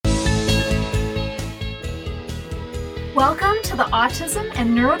Welcome to the Autism and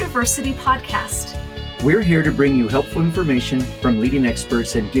Neurodiversity Podcast. We're here to bring you helpful information from leading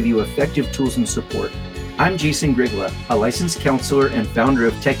experts and give you effective tools and support. I'm Jason Grigla, a licensed counselor and founder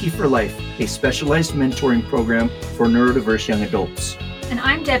of Techie for Life, a specialized mentoring program for neurodiverse young adults. And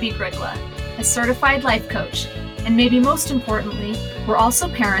I'm Debbie Grigla, a certified life coach. And maybe most importantly, we're also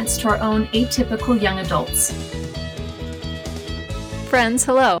parents to our own atypical young adults. Friends,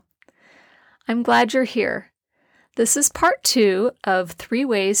 hello. I'm glad you're here. This is part 2 of 3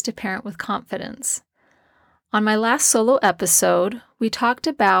 ways to parent with confidence. On my last solo episode, we talked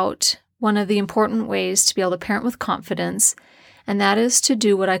about one of the important ways to be able to parent with confidence, and that is to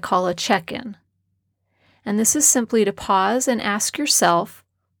do what I call a check-in. And this is simply to pause and ask yourself,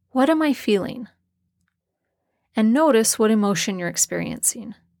 what am I feeling? And notice what emotion you're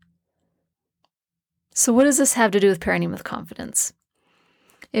experiencing. So what does this have to do with parenting with confidence?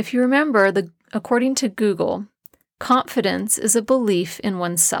 If you remember, according to Google, confidence is a belief in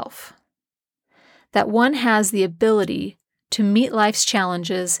oneself, that one has the ability to meet life's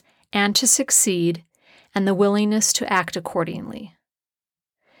challenges and to succeed, and the willingness to act accordingly.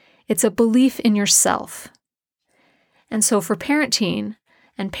 It's a belief in yourself. And so for parenting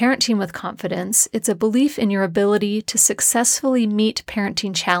and parenting with confidence, it's a belief in your ability to successfully meet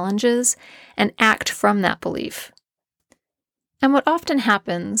parenting challenges and act from that belief. And what often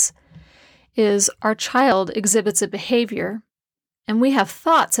happens is our child exhibits a behavior, and we have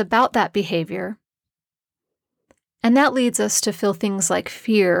thoughts about that behavior, and that leads us to feel things like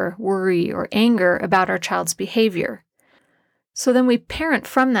fear, worry, or anger about our child's behavior. So then we parent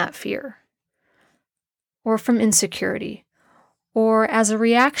from that fear, or from insecurity, or as a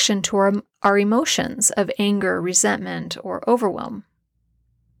reaction to our emotions of anger, resentment, or overwhelm.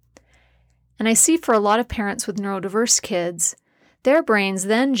 And I see for a lot of parents with neurodiverse kids, their brains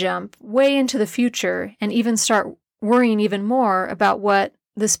then jump way into the future and even start worrying even more about what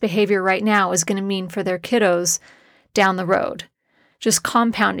this behavior right now is going to mean for their kiddos down the road, just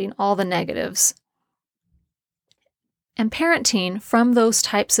compounding all the negatives. And parenting from those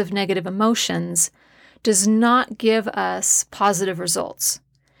types of negative emotions does not give us positive results.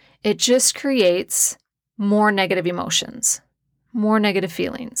 It just creates more negative emotions, more negative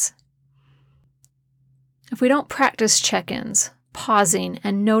feelings. If we don't practice check-ins, pausing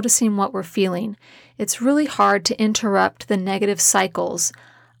and noticing what we're feeling, it's really hard to interrupt the negative cycles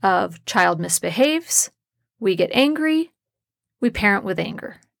of child misbehaves, we get angry, we parent with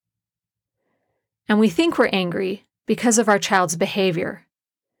anger. And we think we're angry because of our child's behavior.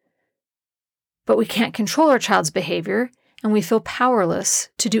 But we can't control our child's behavior, and we feel powerless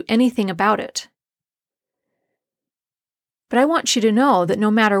to do anything about it. But I want you to know that no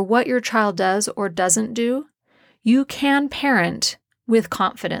matter what your child does or doesn't do, you can parent with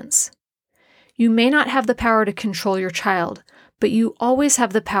confidence. You may not have the power to control your child, but you always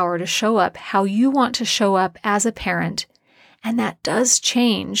have the power to show up how you want to show up as a parent, and that does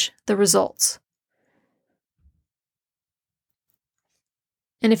change the results.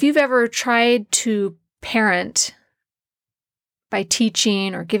 And if you've ever tried to parent by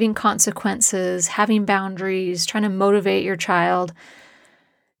teaching or giving consequences, having boundaries, trying to motivate your child,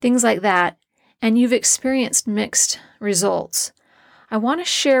 things like that, and you've experienced mixed results, I want to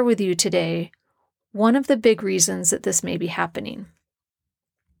share with you today one of the big reasons that this may be happening.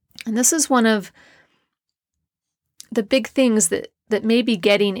 And this is one of the big things that may be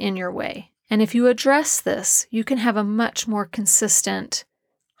getting in your way. And if you address this, you can have a much more consistent,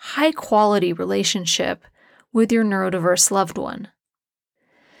 high-quality relationship with your neurodiverse loved one.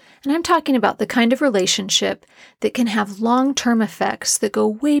 And I'm talking about the kind of relationship that can have long-term effects that go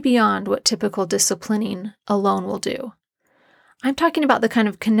way beyond what typical disciplining alone will do. I'm talking about the kind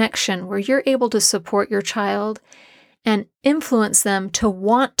of connection where you're able to support your child and influence them to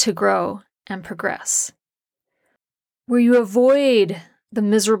want to grow and progress. Where you avoid the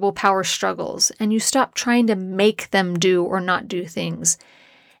miserable power struggles and you stop trying to make them do or not do things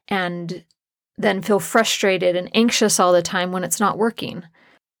and then feel frustrated and anxious all the time when it's not working.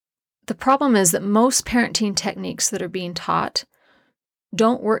 The problem is that most parenting techniques that are being taught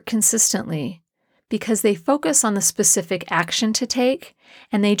don't work consistently because they focus on the specific action to take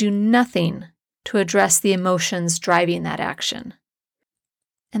and they do nothing to address the emotions driving that action.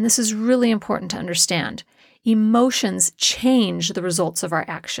 And this is really important to understand. Emotions change the results of our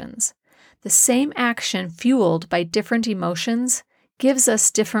actions. The same action fueled by different emotions gives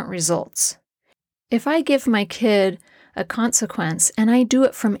us different results. If I give my kid a consequence and I do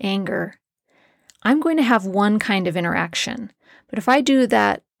it from anger, I'm going to have one kind of interaction. But if I do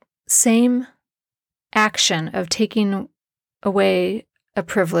that same action of taking away a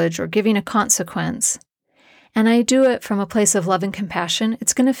privilege or giving a consequence, and I do it from a place of love and compassion,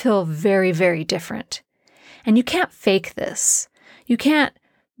 it's going to feel very, very different. And you can't fake this. You can't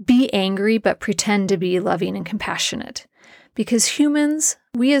be angry but pretend to be loving and compassionate. Because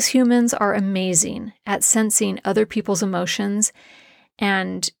we as humans are amazing at sensing other people's emotions,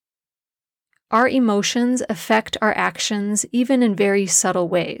 and our emotions affect our actions even in very subtle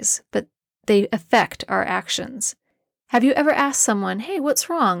ways, but they affect our actions. Have you ever asked someone, "Hey, what's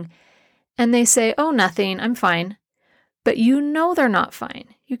wrong?" And they say, "Oh, nothing, I'm fine." But you know they're not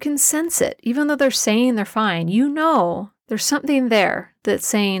fine. You can sense it. Even though they're saying they're fine, you know there's something there that's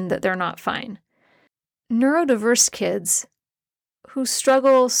saying that they're not fine. Neurodiverse kids who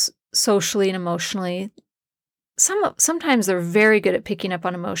struggle socially and emotionally, sometimes they're very good at picking up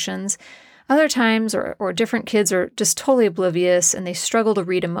on emotions. Other times, or different kids are just totally oblivious and they struggle to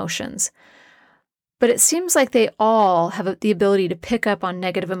read emotions. But it seems like they all have the ability to pick up on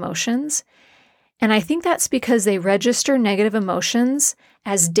negative emotions. And I think that's because they register negative emotions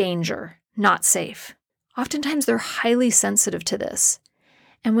as danger, not safe. Oftentimes, they're highly sensitive to this.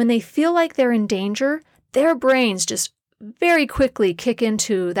 And when they feel like they're in danger, their brains just very quickly kick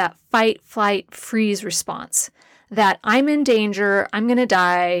into that fight, flight, freeze response. That I'm in danger, I'm going to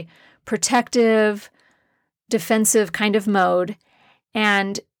die, protective, defensive kind of mode.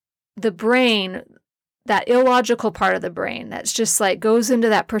 And the brain, that illogical part of the brain that's just like goes into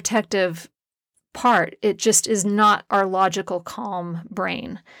that protective part, it just is not our logical, calm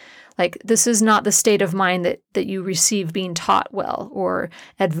brain. Like, this is not the state of mind that you receive being taught well or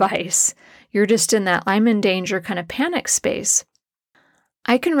advice. You're just in that I'm in danger kind of panic space.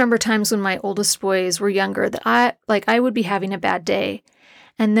 I can remember times when my oldest boys were younger that I would be having a bad day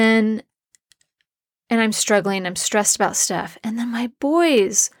and I'm struggling, I'm stressed about stuff. And then my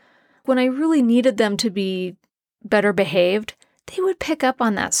boys, when I really needed them to be better behaved, they would pick up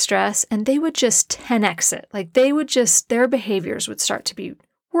on that stress and they would just 10x it. Like their behaviors would start to be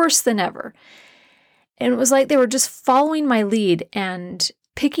worse than ever. And it was like they were just following my lead and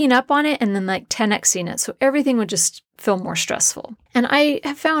picking up on it and then like 10xing it. So everything would just feel more stressful. And I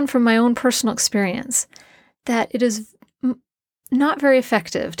have found from my own personal experience that it is not very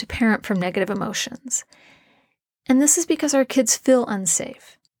effective to parent from negative emotions. And this is because our kids feel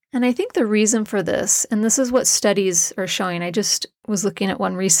unsafe. And I think the reason for this, and this is what studies are showing, I just was looking at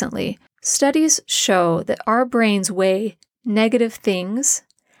one recently. Studies show that our brains weigh negative things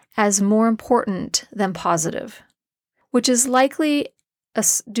as more important than positive, which is likely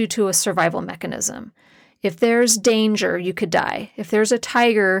due to a survival mechanism. If there's danger, you could die. If there's a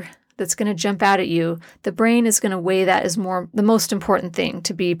tiger that's going to jump out at you, the brain is going to weigh that as the most important thing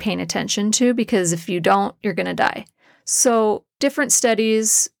to be paying attention to, because if you don't, you're going to die. So different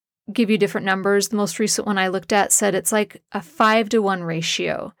studies give you different numbers. The most recent one I looked at said it's like a 5-to-1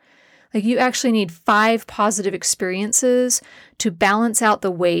 ratio. Like you actually need 5 positive experiences to balance out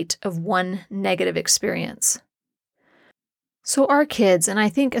the weight of one negative experience. So our kids, and I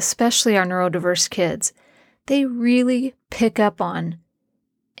think especially our neurodiverse kids, they really pick up on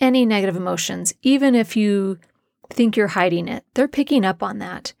any negative emotions, even if you think you're hiding it. They're picking up on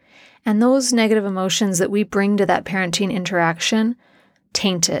that. And those negative emotions that we bring to that parenting interaction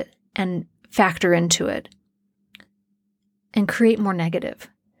taint it and factor into it and create more negative.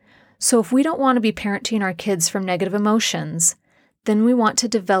 So if we don't want to be parenting our kids from negative emotions, then we want to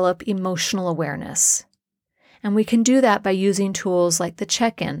develop emotional awareness. And we can do that by using tools like the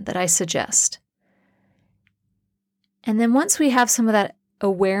check-in that I suggest. And then once we have some of that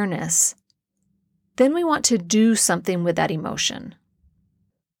awareness, then we want to do something with that emotion.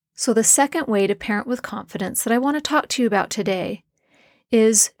 So the second way to parent with confidence that I want to talk to you about today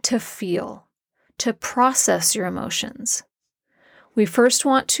is to feel, to process your emotions. We first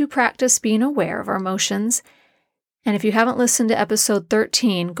want to practice being aware of our emotions. And if you haven't listened to episode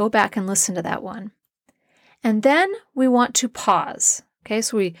 13, go back and listen to that one. And then we want to pause. Okay,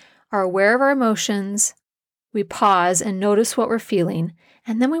 so we are aware of our emotions. We pause and notice what we're feeling.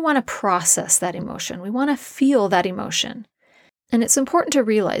 And then we want to process that emotion. We want to feel that emotion. And it's important to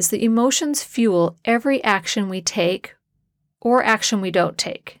realize that emotions fuel every action we take or action we don't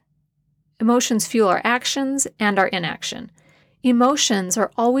take. Emotions fuel our actions and our inaction. Emotions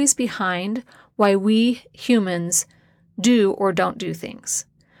are always behind why we humans do or don't do things.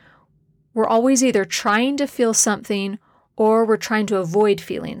 We're always either trying to feel something or we're trying to avoid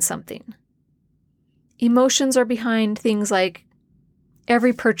feeling something. Emotions are behind things like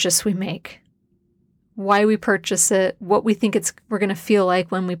every purchase we make, why we purchase it, what we think we're going to feel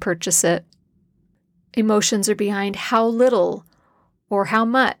like when we purchase it. Emotions are behind how little or how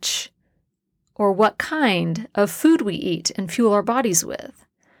much or what kind of food we eat and fuel our bodies with.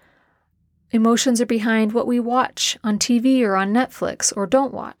 Emotions are behind what we watch on TV or on Netflix or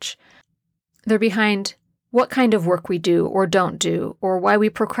don't watch. They're behind what kind of work we do or don't do, or why we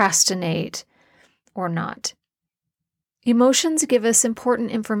procrastinate or not. Emotions give us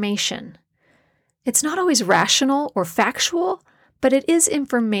important information. It's not always rational or factual, but it is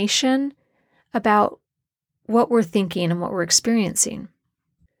information about what we're thinking and what we're experiencing.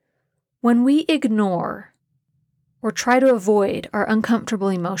 When we ignore or try to avoid our uncomfortable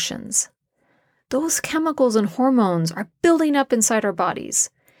emotions, those chemicals and hormones are building up inside our bodies.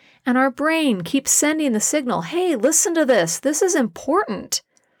 And our brain keeps sending the signal, hey, listen to this. This is important.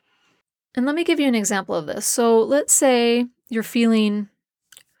 And let me give you an example of this. So let's say you're feeling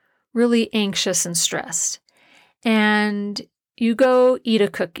really anxious and stressed, and you go eat a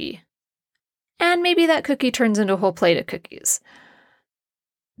cookie. And maybe that cookie turns into a whole plate of cookies.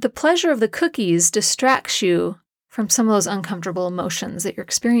 The pleasure of the cookies distracts you from some of those uncomfortable emotions that you're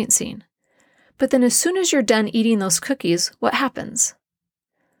experiencing. But then as soon as you're done eating those cookies, what happens?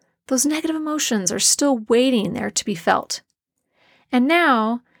 Those negative emotions are still waiting there to be felt. And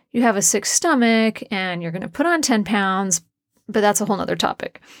now you have a sick stomach and you're going to put on 10 pounds, but that's a whole nother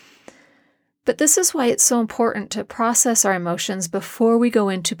topic. But this is why it's so important to process our emotions before we go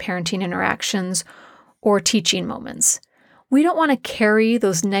into parenting interactions or teaching moments. We don't want to carry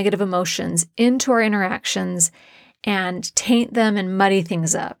those negative emotions into our interactions and taint them and muddy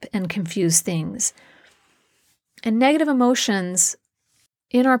things up and confuse things. And negative emotions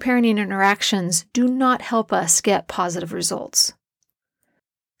in our parenting interactions do not help us get positive results.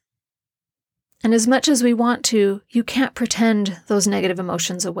 And as much as we want to, you can't pretend those negative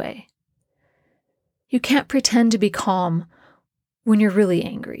emotions away. You can't pretend to be calm when you're really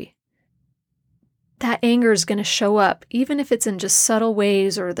angry. That anger is going to show up, even if it's in just subtle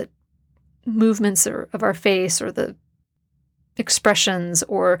ways or the movements of our face or the expressions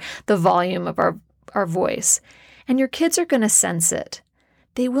or the volume of our voice. And your kids are going to sense it.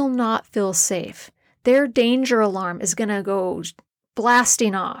 They will not feel safe. Their danger alarm is going to go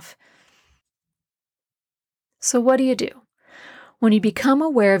blasting off. So what do? When you become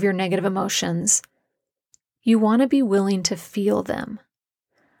aware of your negative emotions, you want to be willing to feel them.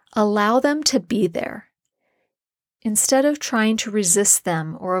 Allow them to be there, instead of trying to resist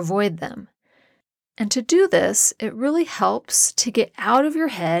them or avoid them. And to do this, it really helps to get out of your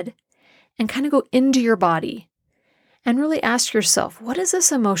head and kind of go into your body and really ask yourself, what does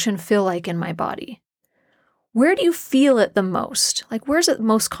this emotion feel like in my body? Where do you feel it the most? Like, where's it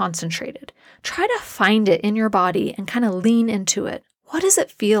most concentrated? Try to find it in your body and kind of lean into it. What does it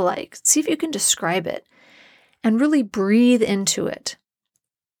feel like? See if you can describe it and really breathe into it.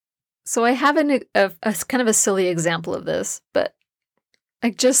 So I have a kind of a silly example of this, but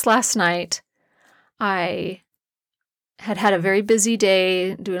like just last night, I had a very busy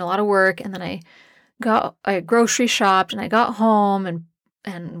day doing a lot of work, and then I grocery shopped, and I got home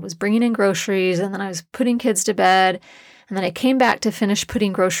and was bringing in groceries, and then I was putting kids to bed, and then I came back to finish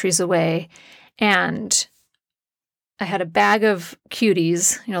putting groceries away, and I had a bag of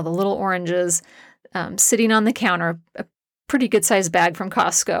cuties, the little oranges, sitting on the counter, a pretty good sized bag from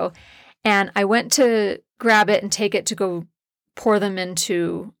Costco. And I went to grab it and take it to go pour them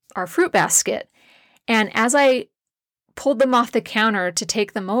into our fruit basket. And as I pulled them off the counter to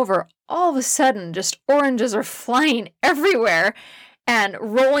take them over, all of a sudden, just oranges are flying everywhere and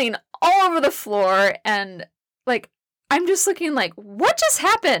rolling all over the floor. And I'm just looking like, what just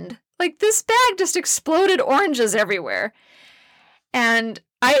happened? Like, this bag just exploded oranges everywhere. And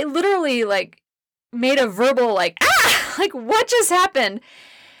I literally made a verbal what just happened?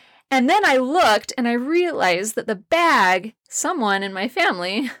 And then I looked and I realized that the bag, someone in my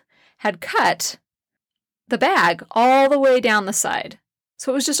family had cut the bag all the way down the side.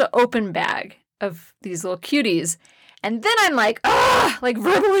 So it was just an open bag of these little cuties. And then I'm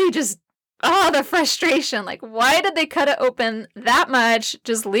verbally just, the frustration. Why did they cut it open that much?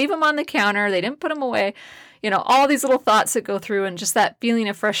 Just leave them on the counter. They didn't put them away. All these little thoughts that go through and just that feeling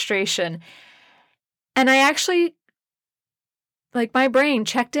of frustration. And I actually, my brain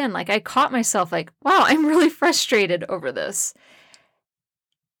checked in. I caught myself wow, I'm really frustrated over this.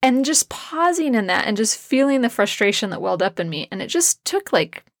 And just pausing in that and just feeling the frustration that welled up in me. And it just took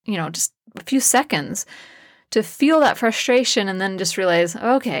just a few seconds to feel that frustration and then just realize,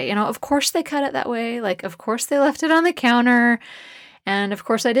 okay, of course they cut it that way. Of course they left it on the counter. And of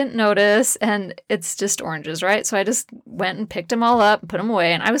course I didn't notice. And it's just oranges, right? So I just went and picked them all up and put them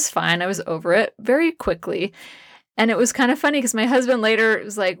away. And I was fine. I was over it very quickly. And it was kind of funny because my husband later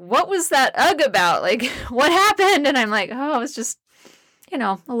was like, what was that ugh about? What happened? And I'm like, oh, it was just,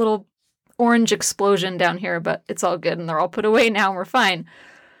 a little orange explosion down here, but it's all good. And they're all put away now and we're fine.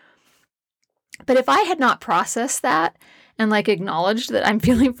 But if I had not processed that and like acknowledged that I'm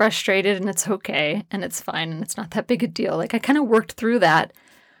feeling frustrated and it's okay and it's fine and it's not that big a deal, like I kind of worked through that,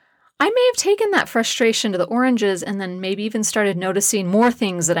 I may have taken that frustration to the oranges and then maybe even started noticing more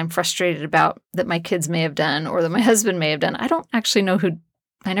things that I'm frustrated about that my kids may have done or that my husband may have done. I don't actually know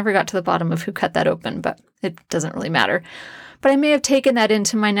I never got to the bottom of who cut that open, but it doesn't really matter. But I may have taken that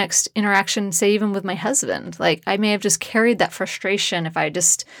into my next interaction, say even with my husband. Like I may have just carried that frustration if I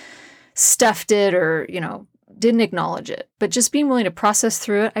just stuffed it or, didn't acknowledge it. But just being willing to process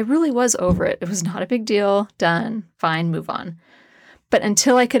through it, I really was over it. It was not a big deal. Done. Fine. Move on. But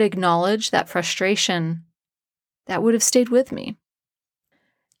until I could acknowledge that frustration, that would have stayed with me.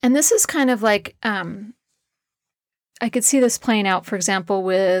 And this is kind of like, I could see this playing out, for example,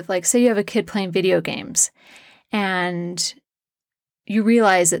 with like, say you have a kid playing video games and you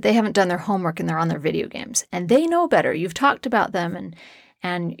realize that they haven't done their homework and they're on their video games and they know better. You've talked about them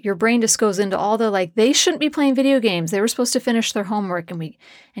and your brain just goes into all the like, they shouldn't be playing video games. They were supposed to finish their homework and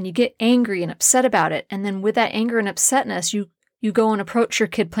you get angry and upset about it. And then with that anger and upsetness, you go and approach your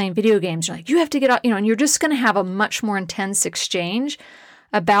kid playing video games. You're like, you have to get out, and you're just going to have a much more intense exchange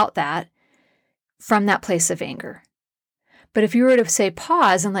about that from that place of anger. But if you were to say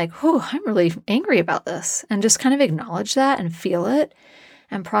pause and like, oh, I'm really angry about this, and just kind of acknowledge that and feel it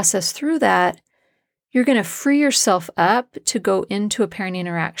and process through that, you're going to free yourself up to go into a parenting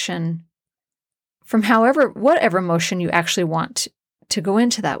interaction from whatever emotion you actually want to go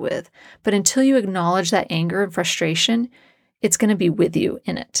into that with. But until you acknowledge that anger and frustration, it's going to be with you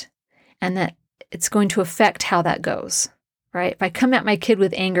in it, and that it's going to affect how that goes, right? If I come at my kid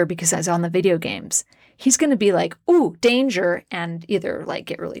with anger because I was on the video games, he's going to be like, ooh, danger, and either like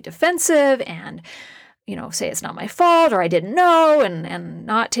get really defensive and, say it's not my fault or I didn't know and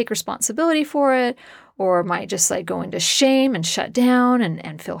not take responsibility for it, or might just like go into shame and shut down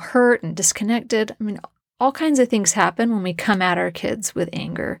and feel hurt and disconnected. I mean, all kinds of things happen when we come at our kids with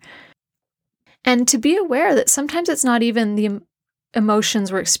anger. And to be aware that sometimes it's not even the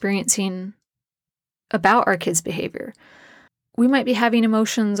emotions we're experiencing about our kids' behavior. We might be having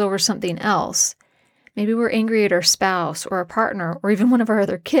emotions over something else. Maybe we're angry at our spouse or our partner or even one of our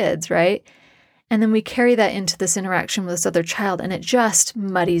other kids, right? And then we carry that into this interaction with this other child, and it just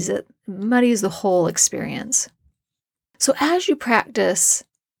muddies the whole experience. So as you practice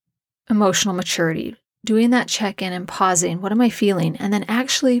emotional maturity, doing that check-in and pausing, what am I feeling? And then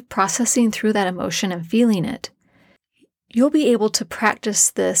actually processing through that emotion and feeling it, you'll be able to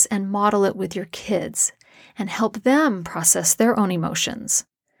practice this and model it with your kids and help them process their own emotions.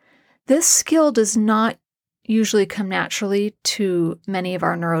 This skill does not usually come naturally to many of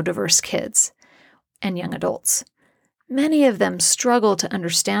our neurodiverse kids and young adults. Many of them struggle to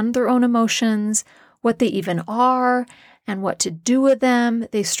understand their own emotions, what they even are, and what to do with them.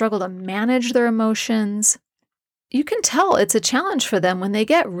 They struggle to manage their emotions. You can tell it's a challenge for them when they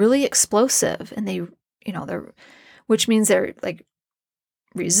get really explosive and which means they're like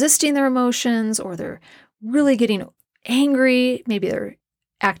resisting their emotions, or they're really getting angry. Maybe they're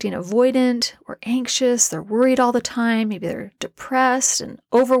acting avoidant or anxious. They're worried all the time. Maybe they're depressed and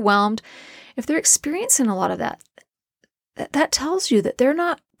overwhelmed. If they're experiencing a lot of that tells you that they're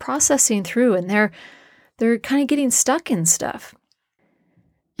not processing through, and they're kind of getting stuck in stuff.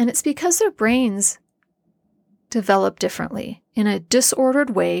 And it's because their brains develop differently in a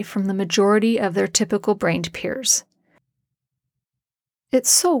disordered way from the majority of their typical brained peers. It's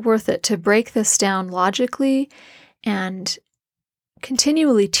so worth it to break this down logically and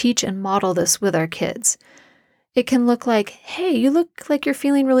continually teach and model this with our kids. It can look like, hey, you look like you're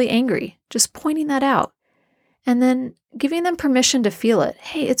feeling really angry. Just pointing that out. And then giving them permission to feel it.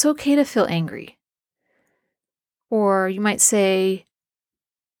 Hey, it's okay to feel angry. Or you might say,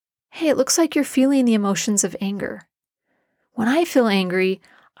 hey, it looks like you're feeling the emotions of anger. When I feel angry,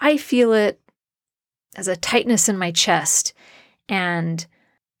 I feel it as a tightness in my chest, and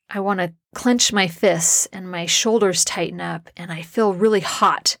I want to clench my fists and my shoulders tighten up, and I feel really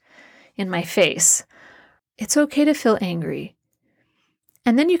hot in my face. It's okay to feel angry.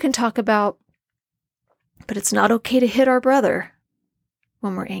 And then you can talk about, but it's not okay to hit our brother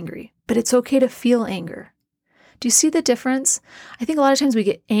when we're angry, but it's okay to feel anger. Do you see the difference? I think a lot of times we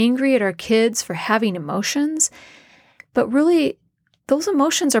get angry at our kids for having emotions, but really those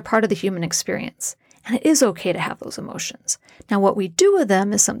emotions are part of the human experience, and it is okay to have those emotions. Now, what we do with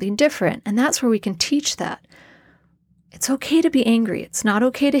them is something different, and that's where we can teach that. It's okay to be angry. It's not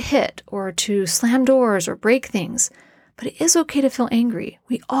okay to hit or to slam doors or break things, but it is okay to feel angry.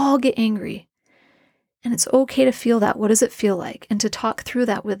 We all get angry, and it's okay to feel that. What does it feel like? And to talk through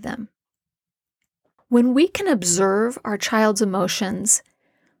that with them. When we can observe our child's emotions,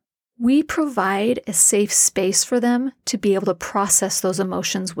 we provide a safe space for them to be able to process those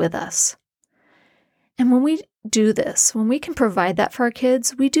emotions with us. And when we do this, when we can provide that for our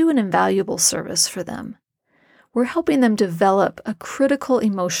kids, we do an invaluable service for them. We're helping them develop a critical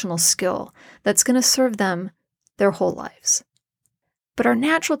emotional skill that's going to serve them their whole lives. But our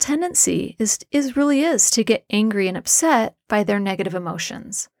natural tendency is to get angry and upset by their negative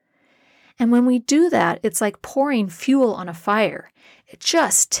emotions. And when we do that, it's like pouring fuel on a fire. It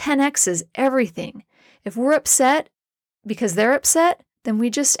just 10x's everything. If we're upset because they're upset, then we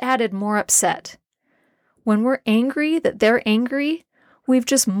just added more upset. When we're angry that they're angry, we've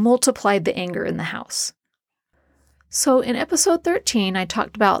just multiplied the anger in the house. So in episode 13, I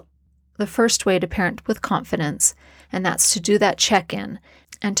talked about the first way to parent with confidence, and that's to do that check-in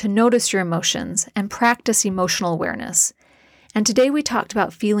and to notice your emotions and practice emotional awareness. And today we talked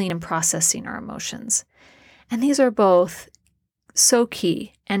about feeling and processing our emotions. And these are both so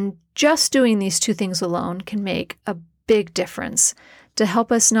key. And just doing these two things alone can make a big difference to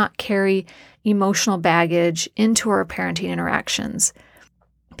help us not carry emotional baggage into our parenting interactions.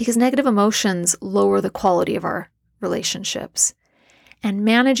 Because negative emotions lower the quality of our relationships. And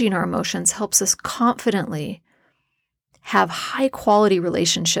managing our emotions helps us confidently have high-quality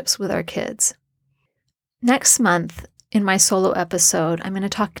relationships with our kids. Next month, in my solo episode, I'm going to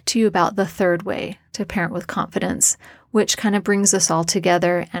talk to you about the third way to parent with confidence, which kind of brings us all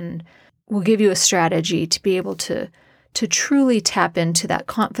together and will give you a strategy to be able to truly tap into that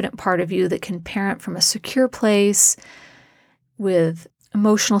confident part of you that can parent from a secure place with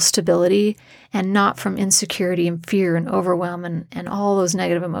emotional stability and not from insecurity and fear and overwhelm and all those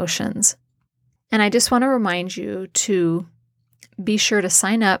negative emotions. And I just want to remind you to be sure to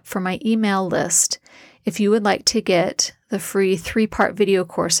sign up for my email list if you would like to get the free 3-part video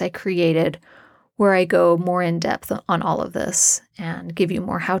course I created where I go more in depth on all of this and give you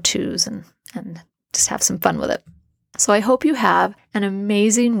more how-tos and just have some fun with it. So I hope you have an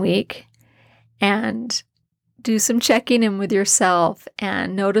amazing week and do some checking in with yourself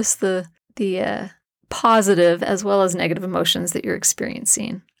and notice the positive as well as negative emotions that you're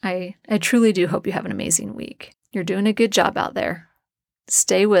experiencing. I truly do hope you have an amazing week. You're doing a good job out there.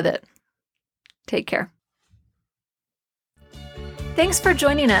 Stay with it. Take care. Thanks for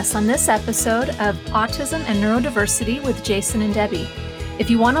joining us on this episode of Autism and Neurodiversity with Jason and Debbie. If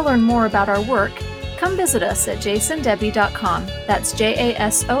you want to learn more about our work, come visit us at jasondebbie.com. That's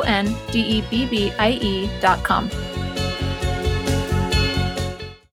JASONDEBBIE.com.